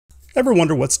Ever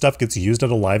wonder what stuff gets used at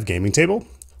a live gaming table?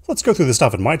 Let's go through the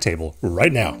stuff at my table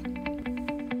right now.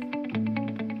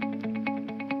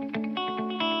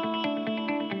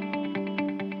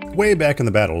 Way back in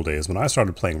the bad old days when I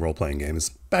started playing role-playing games,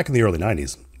 back in the early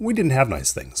 90s, we didn't have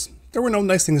nice things. There were no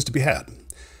nice things to be had.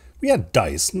 We had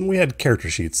dice, and we had character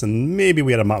sheets, and maybe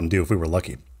we had a Mountain Dew if we were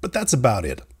lucky, but that's about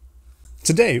it.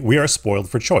 Today, we are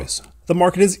spoiled for choice. The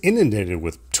market is inundated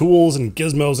with tools and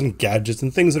gizmos and gadgets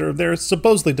and things that are there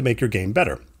supposedly to make your game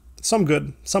better. Some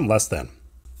good, some less than.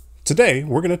 Today,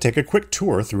 we're going to take a quick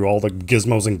tour through all the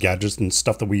gizmos and gadgets and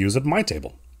stuff that we use at my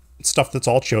table. Stuff that's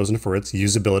all chosen for its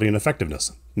usability and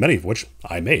effectiveness, many of which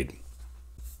I made.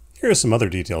 Here are some other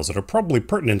details that are probably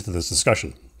pertinent to this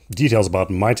discussion. Details about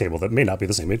my table that may not be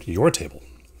the same at your table.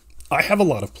 I have a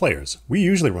lot of players. We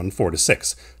usually run 4 to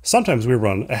 6. Sometimes we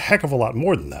run a heck of a lot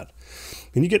more than that.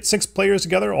 When you get 6 players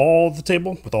together, all at the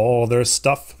table, with all their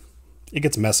stuff, it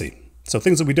gets messy. So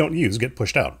things that we don't use get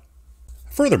pushed out.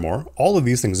 Furthermore, all of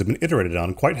these things have been iterated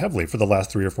on quite heavily for the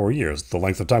last 3 or 4 years, the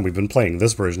length of time we've been playing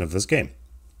this version of this game.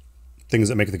 Things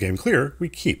that make the game clear, we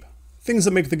keep. Things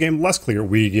that make the game less clear,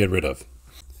 we get rid of.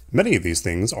 Many of these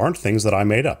things aren't things that I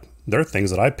made up. They're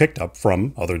things that I picked up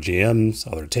from other GMs,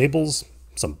 other tables,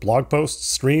 some blog posts,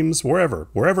 streams, wherever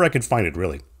I could find it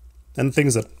really. And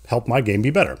things that help my game be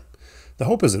better. The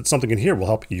hope is that something in here will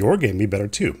help your game be better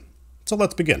too. So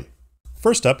let's begin.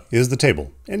 First up is the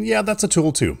table. And yeah, that's a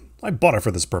tool too. I bought it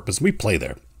for this purpose. We play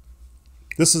there.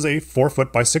 This is a 4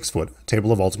 foot by 6 foot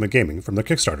table of Ultimate Gaming from the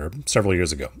Kickstarter several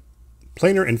years ago.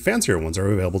 Plainer and fancier ones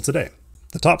are available today.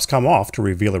 The tops come off to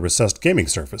reveal a recessed gaming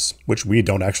surface, which we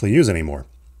don't actually use anymore.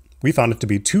 We found it to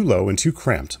be too low and too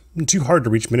cramped, and too hard to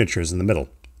reach miniatures in the middle.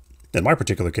 In my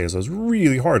particular case, it was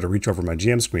really hard to reach over my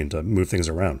GM screen to move things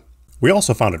around. We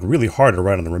also found it really hard to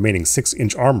write on the remaining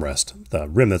 6-inch armrest, the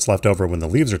rim that's left over when the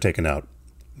leaves are taken out.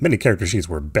 Many character sheets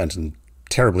were bent and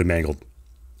terribly mangled.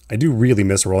 I do really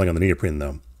miss rolling on the neoprene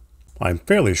though. I'm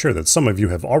fairly sure that some of you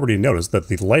have already noticed that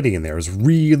the lighting in there is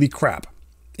really crap.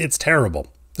 It's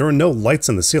terrible. There are no lights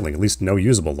in the ceiling, at least no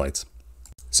usable lights.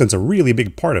 Since a really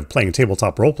big part of playing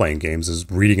tabletop role-playing games is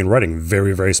reading and writing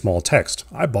very, very small text,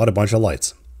 I bought a bunch of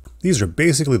lights. These are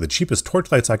basically the cheapest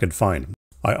torch lights I could find.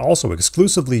 I also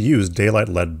exclusively use daylight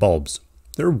LED bulbs.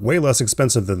 They're way less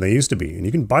expensive than they used to be, and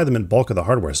you can buy them in bulk at the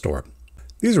hardware store.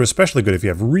 These are especially good if you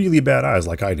have really bad eyes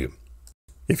like I do.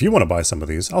 If you want to buy some of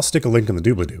these, I'll stick a link in the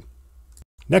doobly-doo.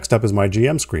 Next up is my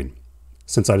GM screen.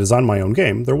 Since I designed my own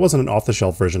game, there wasn't an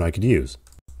off-the-shelf version I could use.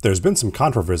 There's been some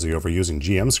controversy over using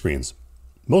GM screens,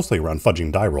 mostly around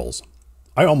fudging die rolls.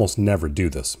 I almost never do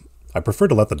this. I prefer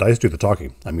to let the dice do the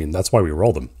talking. I mean, that's why we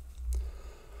roll them.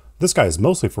 This guy is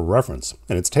mostly for reference,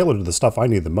 and it's tailored to the stuff I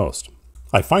need the most.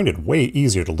 I find it way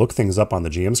easier to look things up on the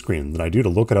GM screen than I do to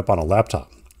look it up on a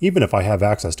laptop, even if I have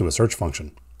access to a search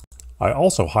function. I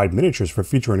also hide miniatures for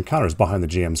future encounters behind the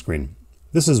GM screen.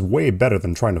 This is way better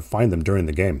than trying to find them during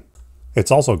the game. It's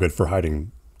also good for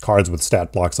hiding cards with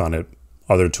stat blocks on it,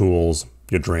 other tools,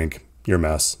 your drink, your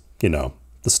mess, you know,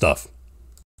 the stuff.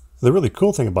 The really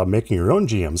cool thing about making your own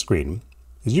GM screen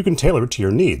is you can tailor it to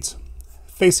your needs.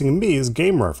 Facing me is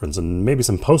game reference and maybe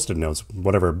some post-it notes,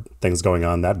 whatever thing's going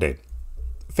on that day.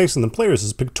 Facing the players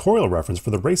is pictorial reference for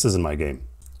the races in my game.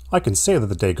 I can say that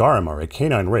the Dagarim are a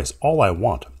canine race all I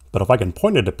want, but if I can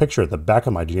point at a picture at the back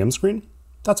of my GM screen,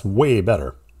 that's way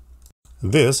better.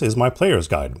 This is my player's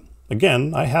guide.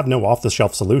 Again, I have no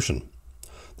off-the-shelf solution.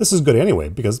 This is good anyway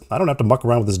because I don't have to muck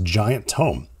around with this giant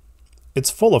tome.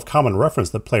 It's full of common reference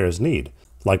that players need.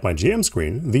 Like my GM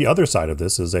screen, the other side of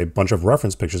this is a bunch of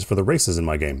reference pictures for the races in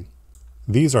my game.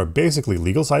 These are basically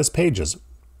legal-sized pages,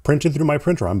 printed through my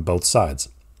printer on both sides.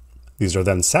 These are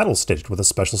then saddle-stitched with a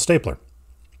special stapler.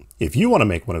 If you want to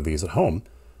make one of these at home,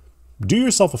 do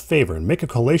yourself a favor and make a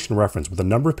collation reference with the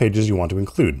number of pages you want to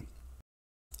include.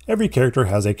 Every character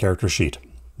has a character sheet.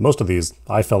 Most of these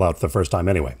I fill out the first time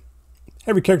anyway.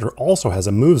 Every character also has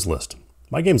a moves list.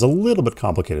 My game's a little bit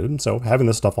complicated, so having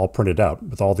this stuff all printed out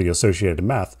with all the associated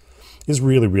math is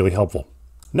really helpful.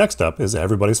 Next up is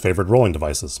everybody's favorite rolling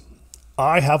devices.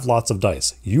 I have lots of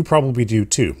dice. You probably do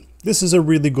too. This is a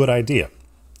really good idea.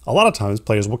 A lot of times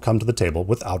players will come to the table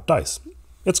without dice.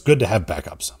 It's good to have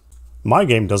backups. My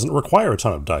game doesn't require a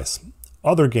ton of dice.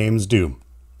 Other games do.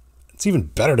 It's even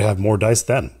better to have more dice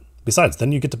then. Besides,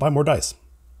 then you get to buy more dice.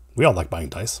 We all like buying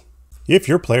dice. If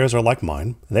your players are like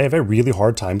mine, they have a really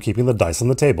hard time keeping the dice on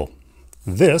the table.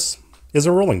 This is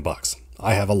a rolling box.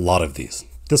 I have a lot of these.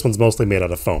 This one's mostly made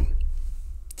out of foam.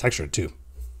 Textured too.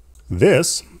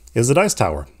 This is a dice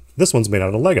tower. This one's made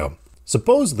out of Lego.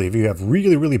 Supposedly, if you have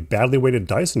really badly weighted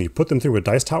dice and you put them through a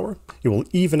dice tower, it will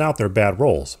even out their bad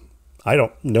rolls. I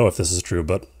don't know if this is true,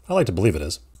 but I like to believe it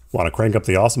is. Want to crank up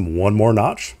the awesome one more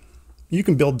notch? You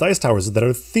can build dice towers that are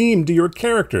themed to your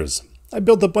characters. I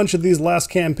built a bunch of these last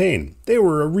campaign. They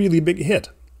were a really big hit.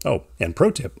 Oh, and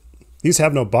pro tip, these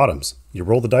have no bottoms. You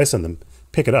roll the dice in them,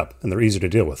 pick it up, and they're easier to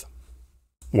deal with.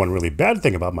 One really bad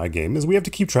thing about my game is we have to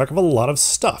keep track of a lot of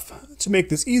stuff. To make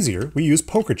this easier, we use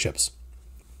poker chips.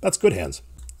 That's good hands.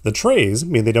 The trays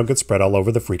mean they don't get spread all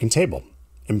over the freaking table.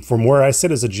 And from where I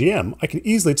sit as a GM, I can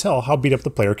easily tell how beat up the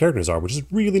player characters are, which is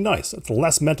really nice. It's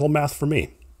less mental math for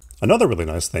me. Another really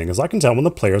nice thing is I can tell when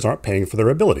the players aren't paying for their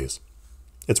abilities.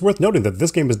 It's worth noting that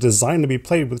this game is designed to be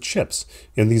played with chips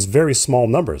in these very small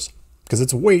numbers, because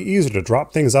it's way easier to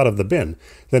drop things out of the bin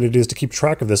than it is to keep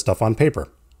track of this stuff on paper.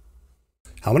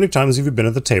 How many times have you been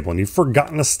at the table and you've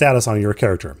forgotten a status on your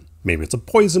character? Maybe it's a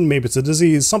poison, maybe it's a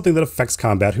disease, something that affects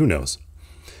combat, who knows?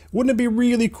 Wouldn't it be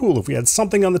really cool if we had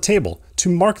something on the table to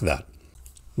mark that?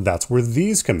 That's where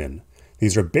these come in.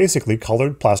 These are basically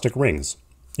colored plastic rings.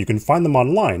 You can find them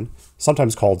online,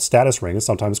 sometimes called status rings,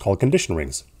 sometimes called condition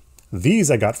rings. These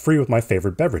I got free with my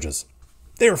favorite beverages.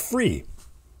 They're free.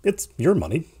 It's your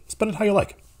money. Spend it how you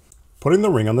like. Putting the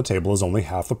ring on the table is only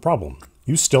half the problem.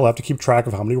 You still have to keep track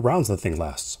of how many rounds the thing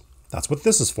lasts. That's what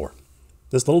this is for.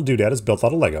 This little doodad is built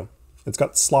out of Lego. It's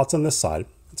got slots on this side.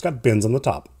 It's got bins on the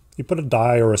top. You put a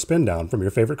die or a spin down from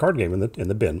your favorite card game in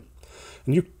the bin,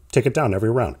 and you take it down every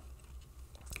round.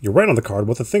 You write on the card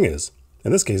what the thing is.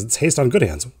 In this case, it's Haste on Good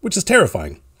Hands, which is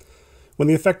terrifying. When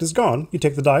the effect is gone, you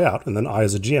take the die out, and then I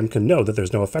as a GM can know that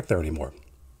there's no effect there anymore.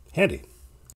 Handy.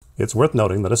 It's worth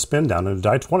noting that a spin down and a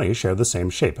die 20 share the same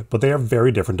shape, but they are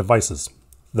very different devices.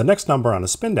 The next number on a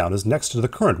spin down is next to the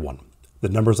current one. The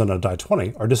numbers on a die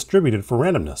 20 are distributed for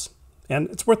randomness. And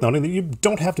it's worth noting that you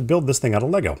don't have to build this thing out of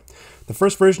Lego. The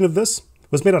first version of this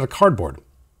was made out of cardboard.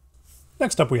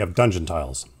 Next up we have dungeon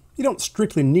tiles. You don't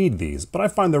strictly need these, but I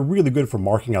find they're really good for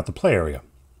marking out the play area.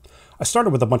 I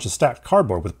started with a bunch of stacked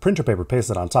cardboard with printer paper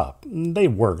pasted on top. They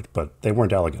worked, but they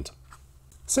weren't elegant.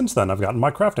 Since then I've gotten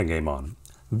my crafting game on.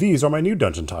 These are my new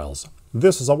dungeon tiles.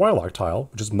 This is a Wylark tile,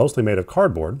 which is mostly made of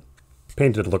cardboard,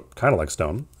 painted to look kind of like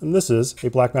stone, and this is a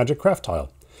Blackmagic craft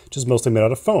tile, which is mostly made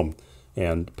out of foam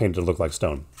and painted to look like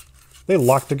stone. They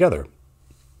lock together.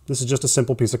 This is just a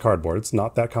simple piece of cardboard. It's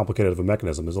not that complicated of a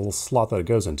mechanism. There's a little slot that it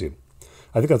goes into.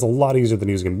 I think that's a lot easier than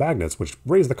using magnets, which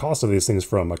raise the cost of these things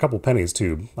from a couple pennies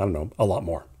to, I don't know, a lot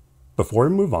more. Before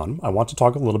we move on, I want to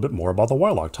talk a little bit more about the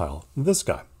Wylark tile, this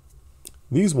guy.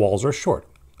 These walls are short.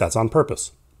 That's on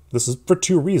purpose. This is for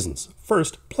two reasons.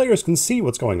 First, players can see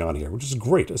what's going on here, which is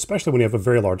great, especially when you have a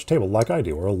very large table like I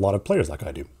do, or a lot of players like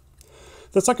I do.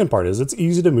 The second part is it's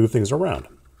easy to move things around.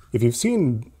 If you've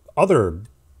seen other,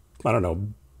 I don't know,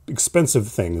 expensive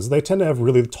things, they tend to have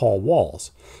really tall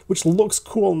walls, which looks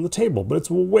cool on the table, but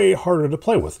it's way harder to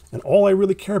play with, and all I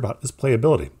really care about is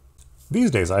playability.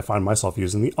 These days I find myself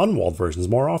using the unwalled versions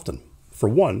more often. For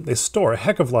one, they store a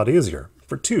heck of a lot easier.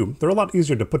 For two, they're a lot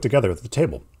easier to put together at the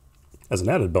table. As an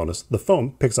added bonus, the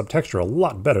foam picks up texture a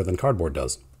lot better than cardboard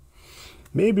does.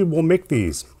 Maybe we'll make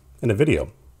these in a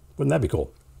video. Wouldn't that be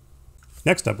cool?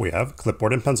 Next up we have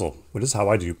clipboard and pencil, which is how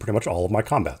I do pretty much all of my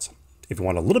combats. If you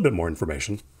want a little bit more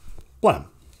information, blam.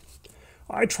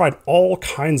 I tried all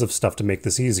kinds of stuff to make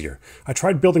this easier. I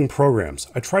tried building programs.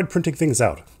 I tried printing things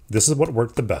out. This is what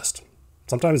worked the best.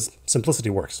 Sometimes simplicity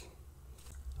works.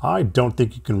 I don't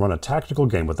think you can run a tactical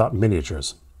game without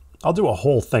miniatures. I'll do a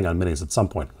whole thing on minis at some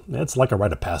point. It's like a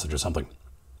rite of passage or something.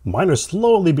 Mine are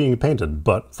slowly being painted,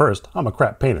 but first, I'm a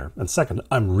crap painter, and second,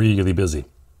 I'm really busy.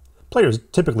 Players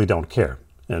typically don't care,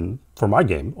 and for my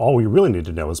game, all we really need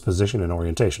to know is position and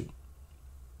orientation.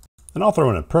 And I'll throw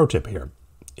in a pro tip here.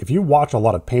 If you watch a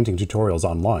lot of painting tutorials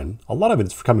online, a lot of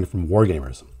it's coming from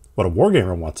wargamers. What a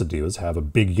wargamer wants to do is have a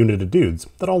big unit of dudes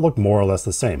that all look more or less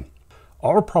the same.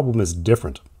 Our problem is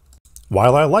different.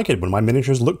 While I like it when my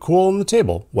miniatures look cool on the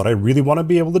table, what I really want to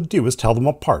be able to do is tell them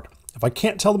apart. If I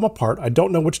can't tell them apart, I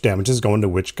don't know which damage is going to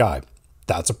which guy.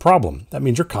 That's a problem. That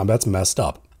means your combat's messed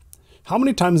up. How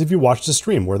many times have you watched a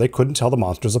stream where they couldn't tell the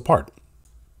monsters apart?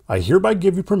 I hereby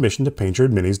give you permission to paint your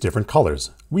minis different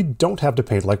colors. We don't have to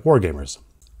paint like wargamers.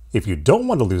 If you don't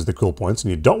want to lose the cool points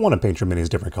and you don't want to paint your minis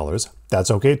different colors,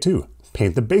 that's okay too.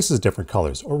 Paint the bases different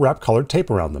colors or wrap colored tape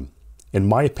around them. In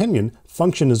my opinion,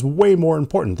 function is way more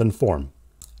important than form.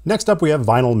 Next up we have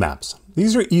vinyl maps.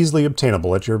 These are easily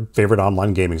obtainable at your favorite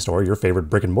online gaming store, your favorite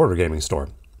brick and mortar gaming store.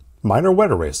 Mine are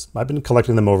wet erase. I've been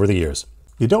collecting them over the years.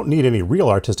 You don't need any real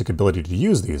artistic ability to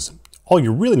use these. All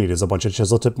you really need is a bunch of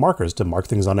chisel tip markers to mark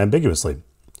things unambiguously.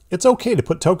 It's okay to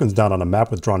put tokens down on a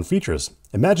map with drawn features.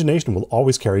 Imagination will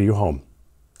always carry you home.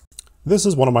 This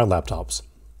is one of my laptops.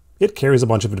 It carries a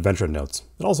bunch of adventure notes.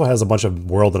 It also has a bunch of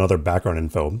world and other background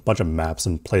info, a bunch of maps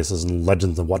and places and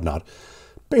legends and whatnot.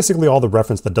 Basically all the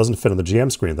reference that doesn't fit on the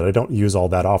GM screen that I don't use all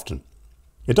that often.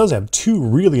 It does have two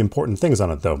really important things on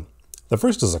it though. The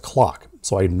first is a clock,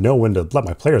 so I know when to let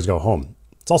my players go home.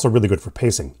 It's also really good for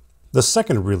pacing. The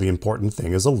second really important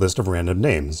thing is a list of random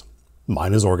names.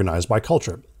 Mine is organized by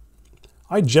culture.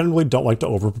 I generally don't like to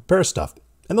over-prepare stuff,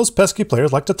 and those pesky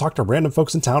players like to talk to random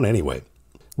folks in town anyway.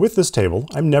 With this table,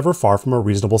 I'm never far from a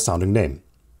reasonable sounding name.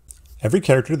 Every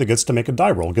character that gets to make a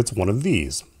die roll gets one of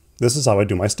these. This is how I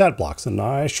do my stat blocks, and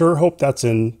I sure hope that's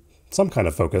in some kind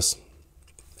of focus.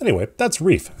 Anyway, that's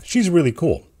Reef. She's really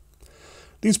cool.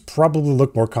 These probably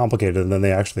look more complicated than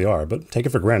they actually are, but take it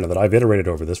for granted that I've iterated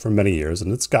over this for many years,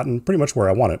 and it's gotten pretty much where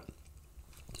I want it.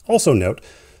 Also note,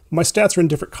 my stats are in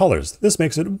different colors. This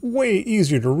makes it way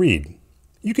easier to read.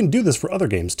 You can do this for other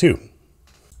games too.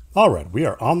 Alright, we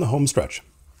are on the home stretch.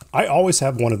 I always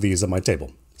have one of these at my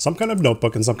table. Some kind of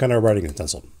notebook and some kind of writing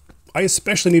utensil. I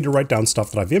especially need to write down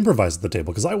stuff that I've improvised at the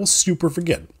table because I will super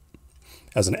forget.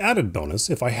 As an added bonus,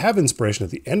 if I have inspiration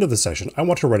at the end of the session, I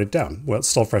want to write it down while it's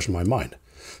still fresh in my mind.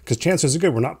 Because chances are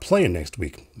good we're not playing next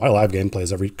week. My live game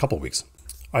plays every couple weeks.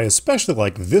 I especially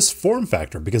like this form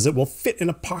factor because it will fit in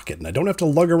a pocket and I don't have to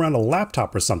lug around a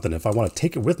laptop or something if I want to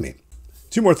take it with me.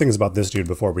 Two more things about this dude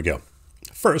before we go.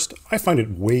 First, I find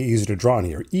it way easier to draw in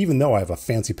here, even though I have a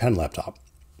fancy pen laptop.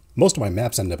 Most of my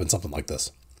maps end up in something like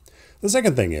this. The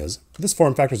second thing is, this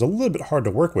form factor is a little bit hard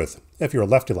to work with if you're a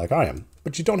lefty like I am,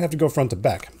 but you don't have to go front to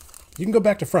back. You can go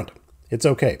back to front. It's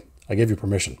okay. I give you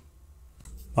permission.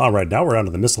 Alright, now we're on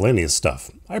to the miscellaneous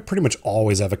stuff. I pretty much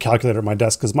always have a calculator at my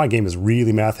desk because my game is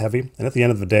really math heavy, and at the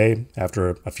end of the day,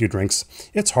 after a few drinks,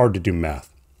 it's hard to do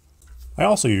math. I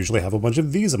also usually have a bunch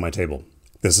of these at my table.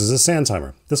 This is a sand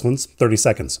timer. This one's 30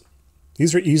 seconds.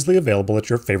 These are easily available at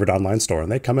your favorite online store,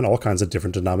 and they come in all kinds of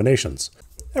different denominations.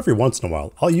 Every once in a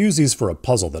while, I'll use these for a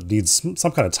puzzle that needs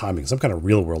some kind of timing, some kind of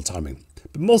real-world timing.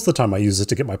 But most of the time I use this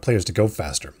to get my players to go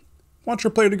faster. Want your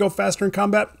player to go faster in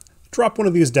combat? Drop one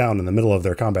of these down in the middle of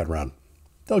their combat round.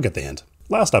 They'll get the hint.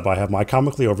 Last up I have my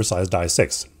comically oversized die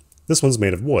 6. This one's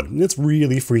made of wood, and it's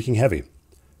really freaking heavy.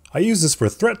 I use this for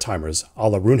threat timers a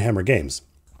la Runehammer Games.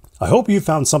 I hope you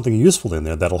found something useful in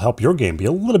there that'll help your game be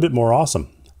a little bit more awesome.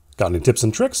 Got any tips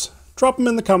and tricks? Drop them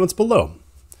in the comments below.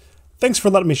 Thanks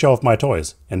for letting me show off my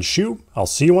toys, and shoo, I'll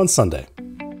see you on Sunday.